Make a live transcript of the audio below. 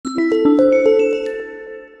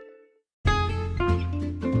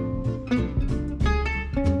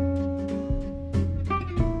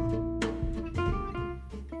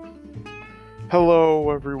Hello,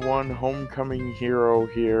 everyone. Homecoming Hero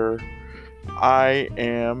here. I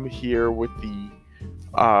am here with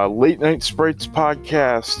the Late Night Sprites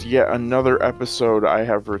podcast. Yet another episode. I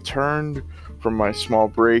have returned from my small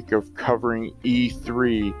break of covering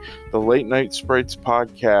E3, the Late Night Sprites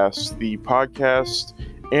podcast, the podcast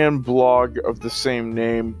and blog of the same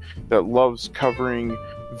name that loves covering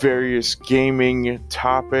various gaming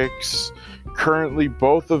topics. Currently,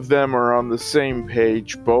 both of them are on the same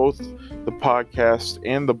page. Both the podcast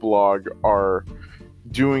and the blog are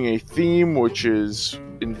doing a theme which is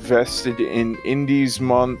invested in Indies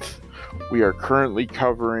Month. We are currently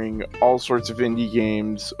covering all sorts of indie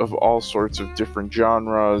games of all sorts of different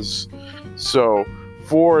genres. So,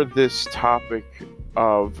 for this topic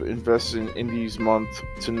of Invest in Indies Month,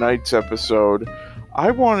 tonight's episode,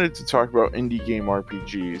 I wanted to talk about indie game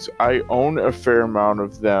RPGs. I own a fair amount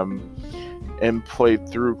of them and played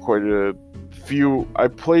through quite a few. I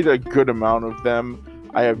played a good amount of them.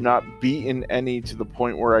 I have not beaten any to the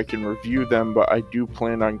point where I can review them, but I do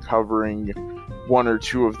plan on covering one or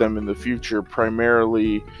two of them in the future,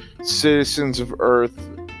 primarily Citizens of Earth,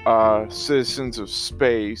 Citizens of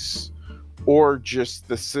Space, or just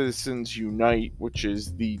the Citizens Unite, which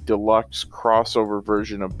is the deluxe crossover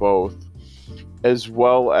version of both, as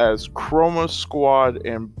well as Chroma Squad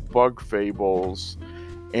and Bug Fables,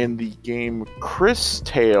 and the game Cris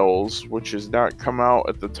Tales, which has not come out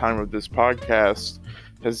at the time of this podcast,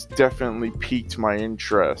 has definitely piqued my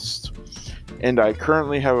interest. And I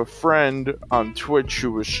currently have a friend on Twitch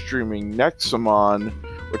who was streaming Nexomon,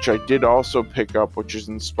 which I did also pick up, which is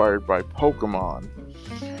inspired by Pokemon.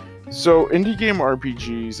 So indie game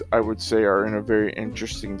RPGs, I would say, are in a very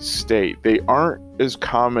interesting state. They aren't as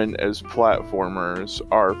common as platformers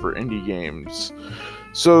are for indie games.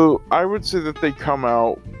 So I would say that they come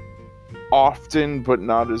out often, but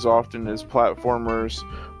not as often as platformers,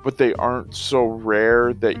 but they aren't so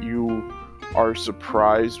rare that you are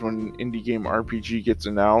surprised when an indie game RPG gets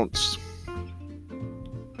announced.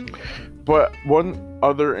 But one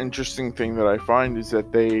other interesting thing that I find is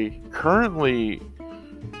that they currently,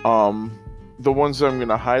 the ones that I'm going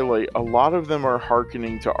to highlight, a lot of them are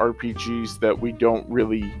hearkening to RPGs that we don't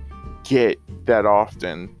really get that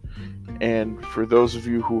often. And for those of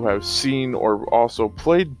you who have seen or also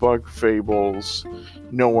played Bug Fables,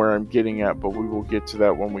 know where I'm getting at, but we will get to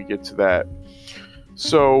that when we get to that.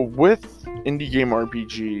 So with indie game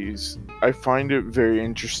RPGs, I find it very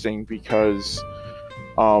interesting because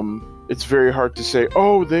it's very hard to say,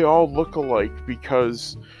 oh, they all look alike,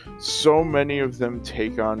 because so many of them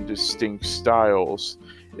take on distinct styles.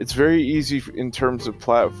 It's very easy in terms of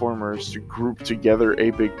platformers to group together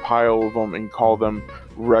a big pile of them and call them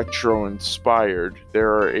retro-inspired.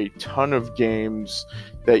 There are a ton of games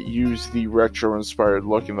that use the retro-inspired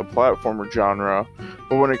look in the platformer genre,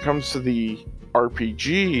 but when it comes to the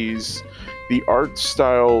RPGs, the art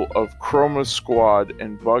style of Chroma Squad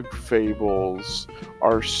and Bug Fables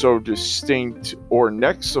are so distinct, or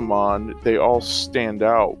Nexomon, they all stand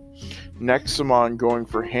out. Nexomon going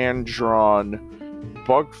for hand-drawn,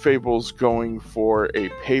 Bug Fables going for a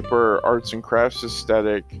paper arts and crafts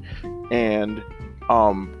aesthetic, and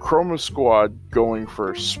Chroma Squad going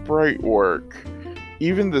for sprite work.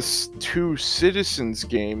 Even the two Citizens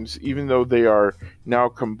games, even though they are now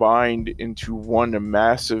combined into one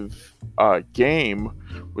massive game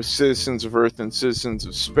with Citizens of Earth and Citizens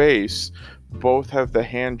of Space, both have the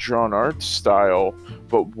hand-drawn art style,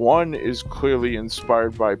 but one is clearly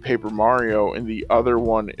inspired by Paper Mario and the other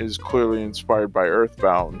one is clearly inspired by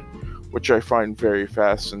Earthbound, which I find very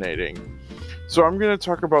fascinating. So I'm going to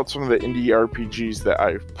talk about some of the indie RPGs that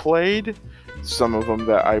I've played, some of them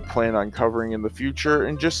that I plan on covering in the future,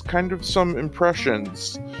 and just kind of some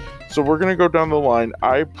impressions. So we're going to go down the line.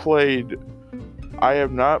 I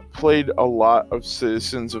have not played a lot of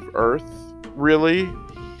Citizens of Earth, really.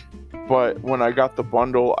 But when I got the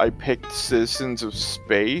bundle, I picked Citizens of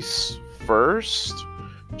Space first,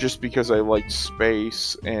 just because I liked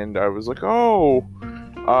space, and I was like, oh.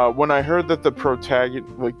 When I heard that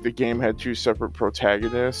the game had two separate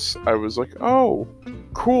protagonists, I was like, oh,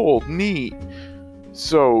 cool, neat.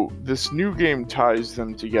 So this new game ties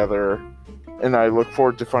them together, and I look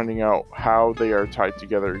forward to finding out how they are tied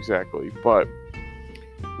together exactly. But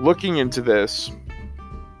looking into this,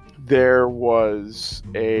 there was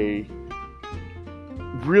a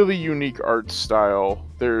really unique art style.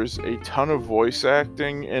 There's a ton of voice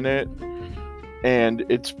acting in it, and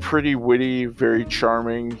it's pretty witty, very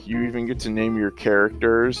charming. You even get to name your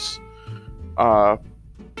characters.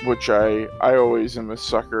 which I always am a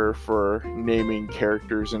sucker for naming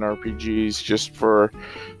characters in RPGs just for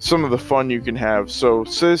some of the fun you can have. So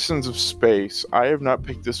Citizens of Space, I have not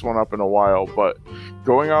picked this one up in a while, but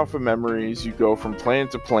going off of memories, you go from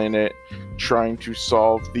planet to planet trying to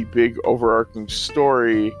solve the big overarching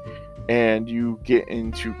story, and you get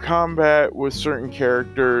into combat with certain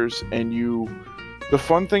characters, and the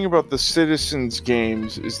fun thing about the Citizens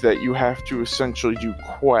games is that you have to essentially do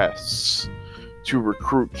quests to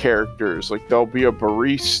recruit characters. Like, there'll be a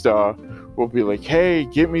barista who will be like, hey,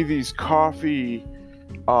 get me these coffee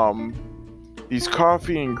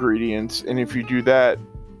ingredients, and if you do that,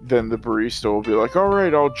 then the barista will be like,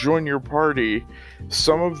 alright, I'll join your party.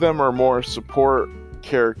 Some of them are more support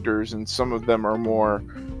characters, and some of them are more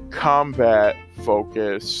combat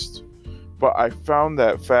focused, but I found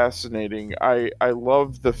that fascinating. I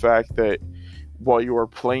love the fact that while you are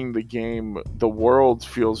playing the game, the world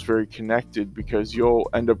feels very connected, because you'll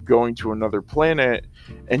end up going to another planet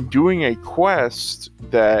and doing a quest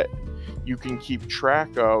that you can keep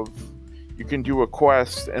track of. You can do a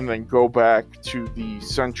quest and then go back to the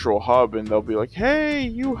central hub, and they'll be like, hey,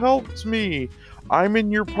 you helped me, I'm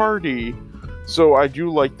in your party. So I do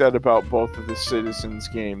like that about both of the Citizens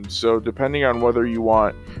games. So depending on whether you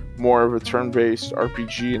want more of a turn-based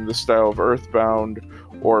RPG in the style of Earthbound,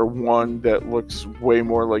 or one that looks way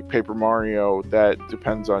more like Paper Mario, that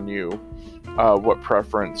depends on you, what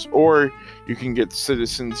preference. Or you can get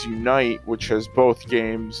Citizens Unite, which has both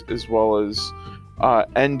games, as well as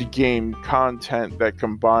end game content that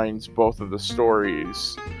combines both of the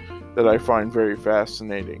stories, that I find very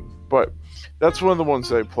fascinating. But that's one of the ones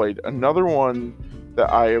that I played. Another one that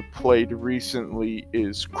I have played recently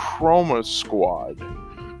is Chroma Squad.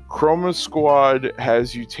 Chroma Squad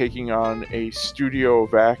has you taking on a studio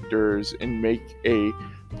of actors and make a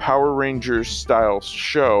Power Rangers style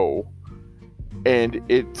show, and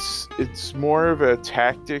it's more of a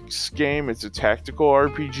tactics game. It's a tactical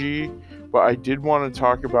RPG, but I did want to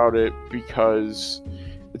talk about it because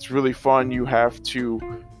it's really fun. You have to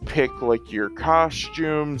pick like your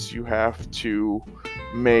costumes, you have to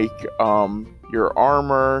make your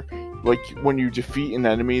armor. Like, when you defeat an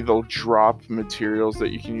enemy, they'll drop materials that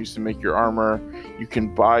you can use to make your armor. You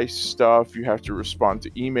can buy stuff. You have to respond to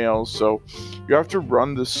emails. So you have to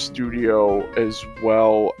run the studio as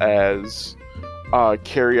well as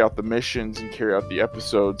carry out the missions and carry out the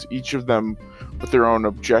episodes, each of them with their own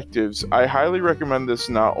objectives. I highly recommend this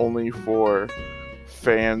not only for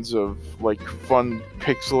fans of like fun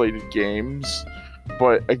pixelated games,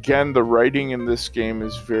 but again, the writing in this game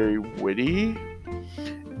is very witty.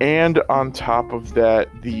 And on top of that,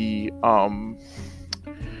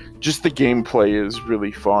 just the gameplay is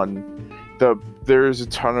really fun. There is a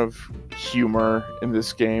ton of humor in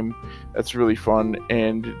this game that's really fun,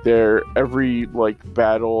 and every like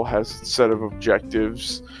battle has a set of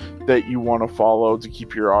objectives that you want to follow to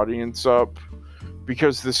keep your audience up,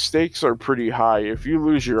 because the stakes are pretty high. If you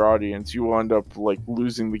lose your audience, you will end up like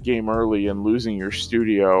losing the game early and losing your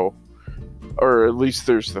studio. Or at least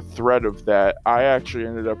there's the threat of that. I actually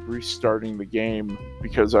ended up restarting the game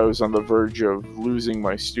because I was on the verge of losing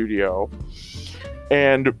my studio.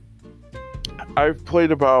 And I've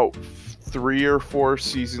played about 3 or 4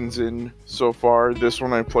 seasons in so far. This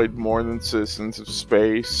one I played more than Citizens of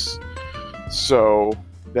Space. So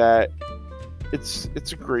that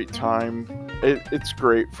it's a great time. It's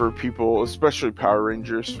great for people, especially Power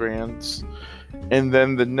Rangers fans. And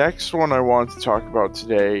then the next one I want to talk about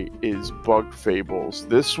today is Bug Fables.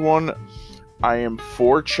 This one, I am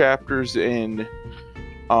 4 chapters in.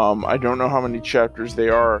 I don't know how many chapters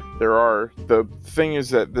there are. The thing is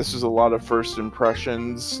that this is a lot of first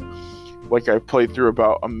impressions. Like, I played through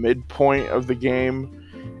about a midpoint of the game,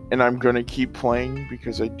 and I'm going to keep playing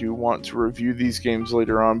because I do want to review these games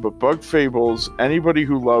later on. But Bug Fables, anybody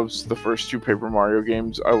who loves the first 2 Paper Mario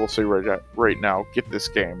games, I will say right now, get this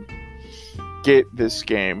game. Get this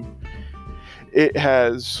game. It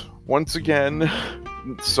has, once again,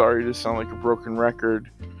 sorry to sound like a broken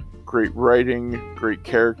record, great writing, great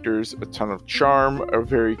characters, a ton of charm, a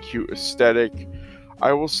very cute aesthetic.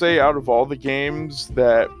 I will say, out of all the games,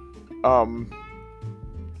 that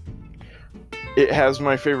it has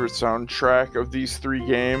my favorite soundtrack of these 3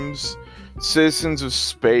 games. Citizens of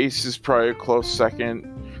Space is probably a close second.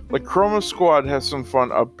 Like, Chroma Squad has some fun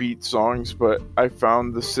upbeat songs, but I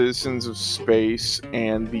found the Citizens of Space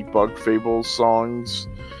and the Bug Fables songs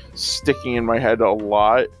sticking in my head a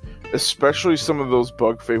lot. Especially some of those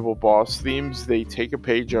Bug Fable boss themes. They take a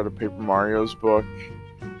page out of Paper Mario's book,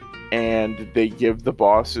 and they give the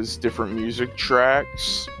bosses different music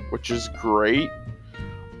tracks, which is great.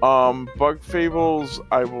 Bug Fables,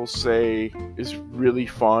 I will say, is really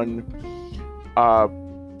fun. Uh,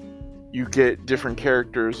 you get different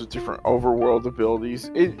characters with different overworld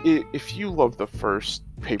abilities. If you love the first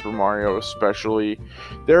Paper Mario especially,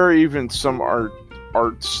 there are even some art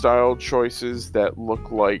style choices that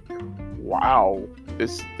look like, wow,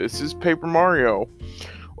 this is Paper Mario.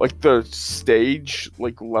 Like the stage,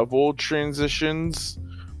 like level transitions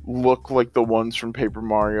look like the ones from Paper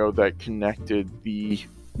Mario that connected the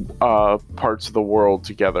parts of the world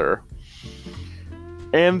together.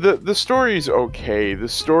 And the story is okay. The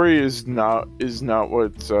story is not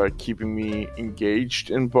what's keeping me engaged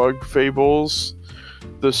in Bug Fables.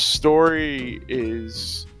 The story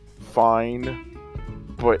is fine,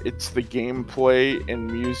 but it's the gameplay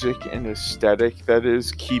and music and aesthetic that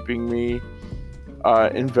is keeping me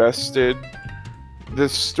invested. The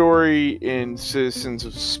story in Citizens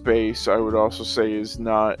of Space, I would also say, is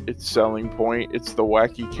not its selling point. It's the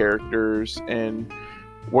wacky characters and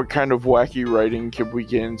what kind of wacky writing can we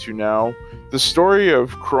get into now. The story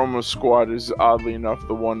of Chroma Squad is oddly enough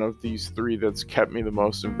the one of these three that's kept me the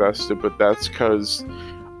most invested, but that's because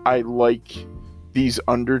I like these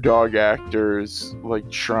underdog actors like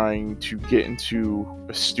trying to get into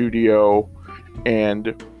a studio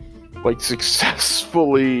and like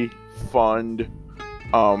successfully fund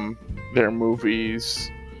their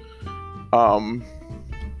movies.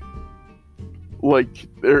 Like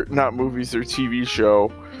they're not movies, they're TV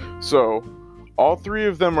show. So all three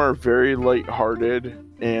of them are very lighthearted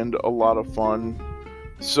and a lot of fun.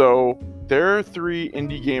 So there are 3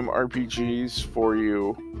 indie game RPGs for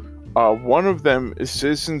you. One of them is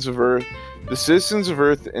Citizens of Earth. The Citizens of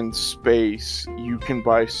Earth and Space you can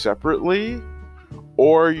buy separately,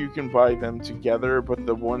 or you can buy them together, but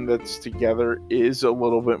the one that's together is a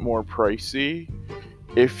little bit more pricey.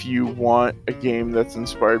 If you want a game that's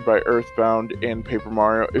inspired by Earthbound and Paper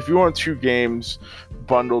Mario, if you want 2 games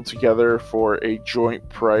bundled together for a joint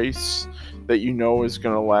price that you know is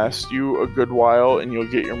going to last you a good while and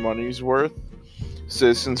you'll get your money's worth,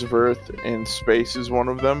 Citizens of Earth and Space is one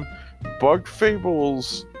of them. Bug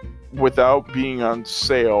Fables, without being on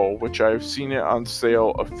sale, which I've seen it on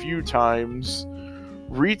sale a few times,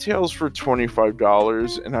 retails for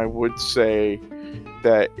 $25, and I would say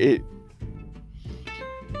that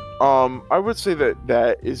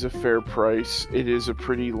that is a fair price. It is a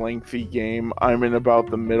pretty lengthy game. I'm in about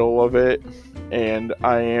the middle of it, and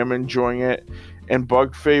I am enjoying it. And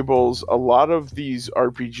Bug Fables, a lot of these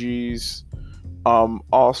RPGs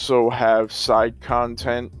also have side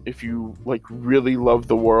content. If you like really love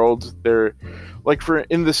the world, they're like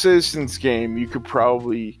in the Citizens game, you could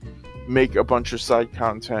probably make a bunch of side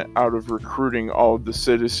content out of recruiting all of the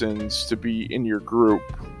citizens to be in your group.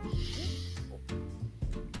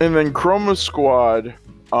 And then Chroma Squad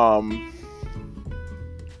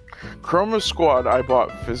I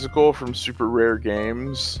bought physical from Super Rare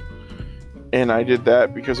Games, and I did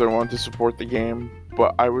that because I wanted to support the game.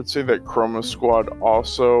 But I would say that Chroma Squad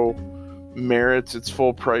also merits its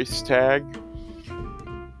full price tag.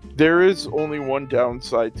 There is only one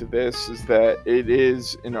downside to this, is that it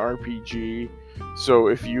is an RPG. So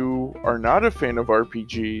if you are not a fan of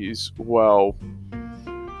RPGs, well,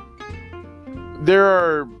 there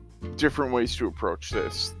are different ways to approach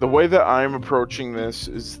this. The way that I'm approaching this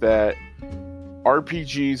is that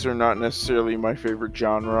RPGs are not necessarily my favorite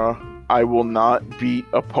genre. I will not beat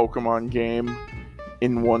a Pokemon game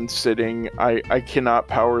in one sitting. I cannot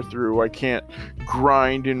power through. I can't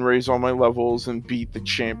grind and raise all my levels and beat the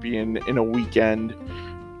champion in a weekend.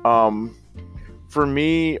 For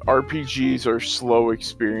me, RPGs are slow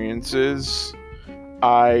experiences.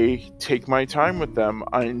 I take my time with them.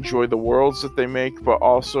 I enjoy the worlds that they make, but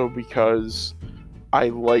also because I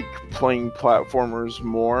like playing platformers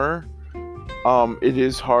more. It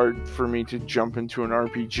is hard for me to jump into an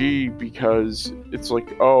RPG because it's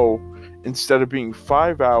like, oh, instead of being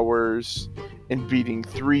 5 hours and beating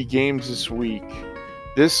 3 games this week,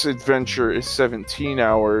 this adventure is 17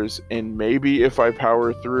 hours, and maybe if I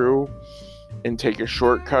power through and take a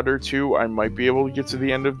shortcut or 2, I might be able to get to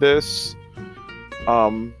the end of this.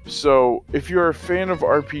 So if you're a fan of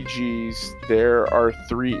RPGs, there are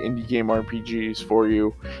 3 indie game RPGs for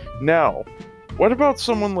you. Now, what about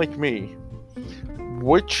someone like me?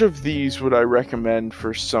 Which of these would I recommend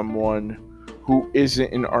for someone who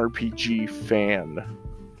isn't an RPG fan?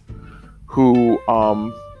 Who,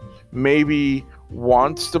 maybe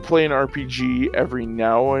wants to play an RPG every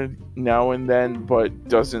now and then, but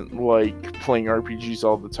doesn't like playing RPGs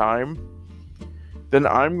all the time? Then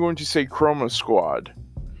I'm going to say Chroma Squad.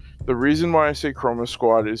 The reason why I say Chroma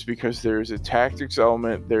Squad is because there's a tactics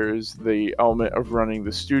element, there's the element of running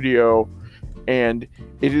the studio, and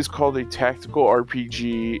it is called a tactical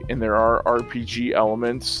RPG, and there are RPG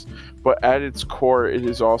elements, but at its core, it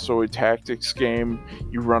is also a tactics game.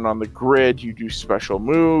 You run on the grid, you do special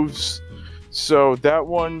moves. So that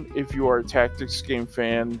one, if you are a tactics game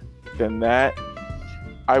fan, then that.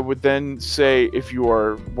 I would then say if you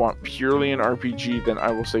want purely an RPG, then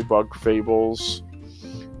I will say Bug Fables.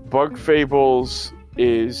 Bug Fables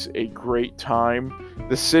is a great time.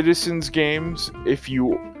 The Citizens games,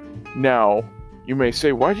 now, you may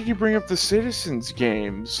say, why did you bring up the Citizens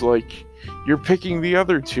games? Like, you're picking the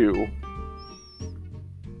other two.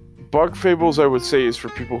 Bug Fables, I would say, is for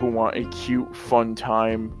people who want a cute, fun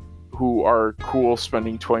time, who are cool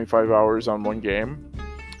spending 25 hours on one game.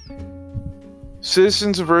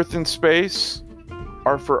 Citizens of Earth and Space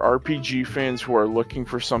are for RPG fans who are looking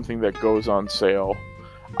for something that goes on sale.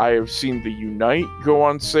 I have seen the Unite go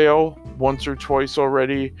on sale once or twice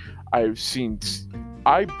already.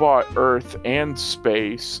 I bought Earth and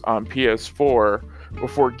Space on PS4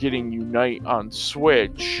 before getting Unite on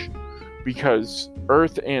Switch because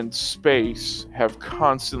Earth and Space have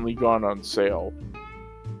constantly gone on sale.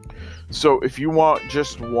 So if you want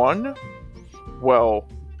just one, well,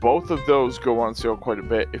 both of those go on sale quite a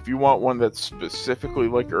bit. If you want one that's specifically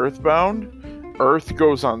like Earthbound, Earth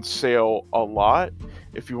goes on sale a lot.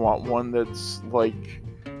 If you want one that's like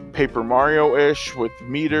Paper Mario-ish with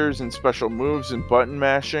meters and special moves and button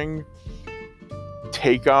mashing,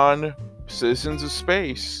 take on Citizens of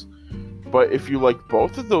Space. But if you like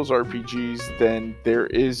both of those RPGs, then there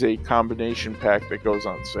is a combination pack that goes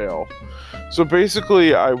on sale. So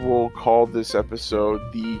basically, I will call this episode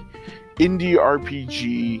the Indie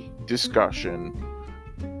RPG discussion,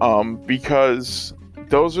 because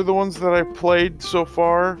those are the ones that I've played so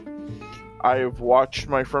far. I have watched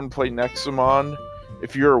my friend play Nexomon.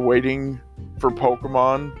 If you're waiting for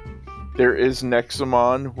Pokemon, there is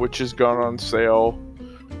Nexomon, which has gone on sale,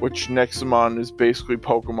 which Nexomon is basically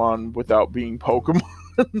Pokemon without being Pokemon.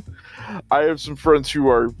 I have some friends who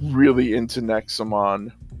are really into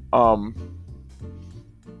Nexomon.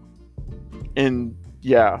 And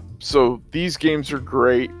yeah, so these games are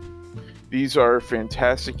great. These are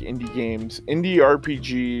fantastic indie games. Indie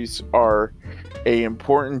RPGs are an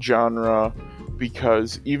important genre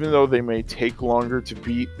because even though they may take longer to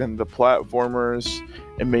beat than the platformers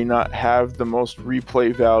and may not have the most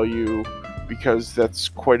replay value because that's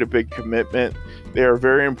quite a big commitment, they are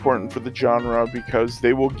very important for the genre because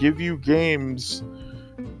they will give you games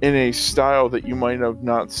in a style that you might have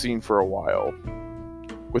not seen for a while.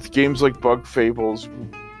 With games like Bug Fables,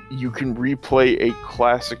 you can replay a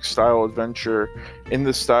classic style adventure in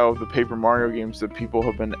the style of the Paper Mario games that people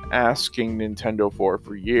have been asking Nintendo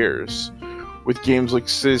for years. With games like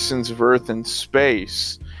Citizens of Earth and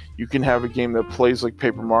Space, you can have a game that plays like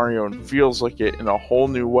Paper Mario and feels like it in a whole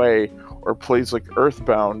new way, or plays like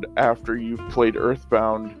Earthbound after you've played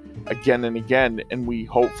Earthbound again and again, and we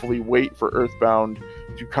hopefully wait for Earthbound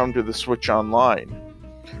to come to the Switch Online.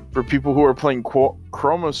 For people who are playing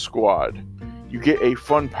Chroma Squad, you get a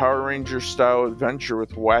fun Power Ranger style adventure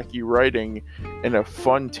with wacky writing and a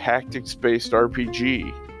fun tactics-based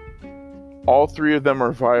RPG. All three of them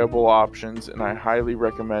are viable options, and I highly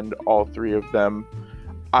recommend all three of them.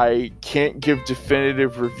 I can't give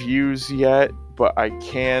definitive reviews yet, but I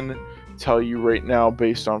can tell you right now,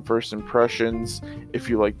 based on first impressions, if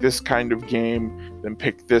you like this kind of game, then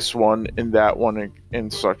pick this one and that one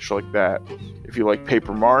and such like that. If you like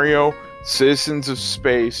Paper Mario, Citizens of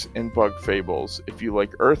Space, and Bug Fables. If you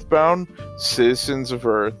like Earthbound, Citizens of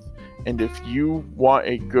Earth. And if you want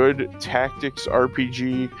a good tactics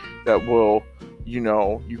RPG that will, you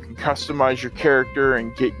can customize your character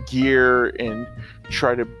and get gear and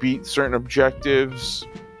try to beat certain objectives,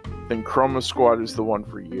 then Chroma Squad is the one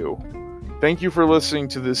for you. Thank you for listening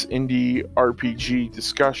to this indie RPG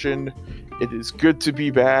discussion. It is good to be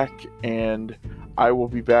back, and I will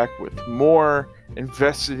be back with more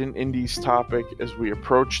invested in indies topic as we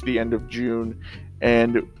approach the end of June.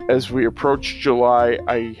 And as we approach July,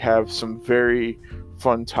 I have some very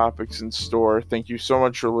fun topics in store. Thank you so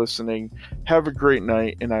much for listening. Have a great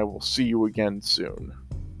night, and I will see you again soon.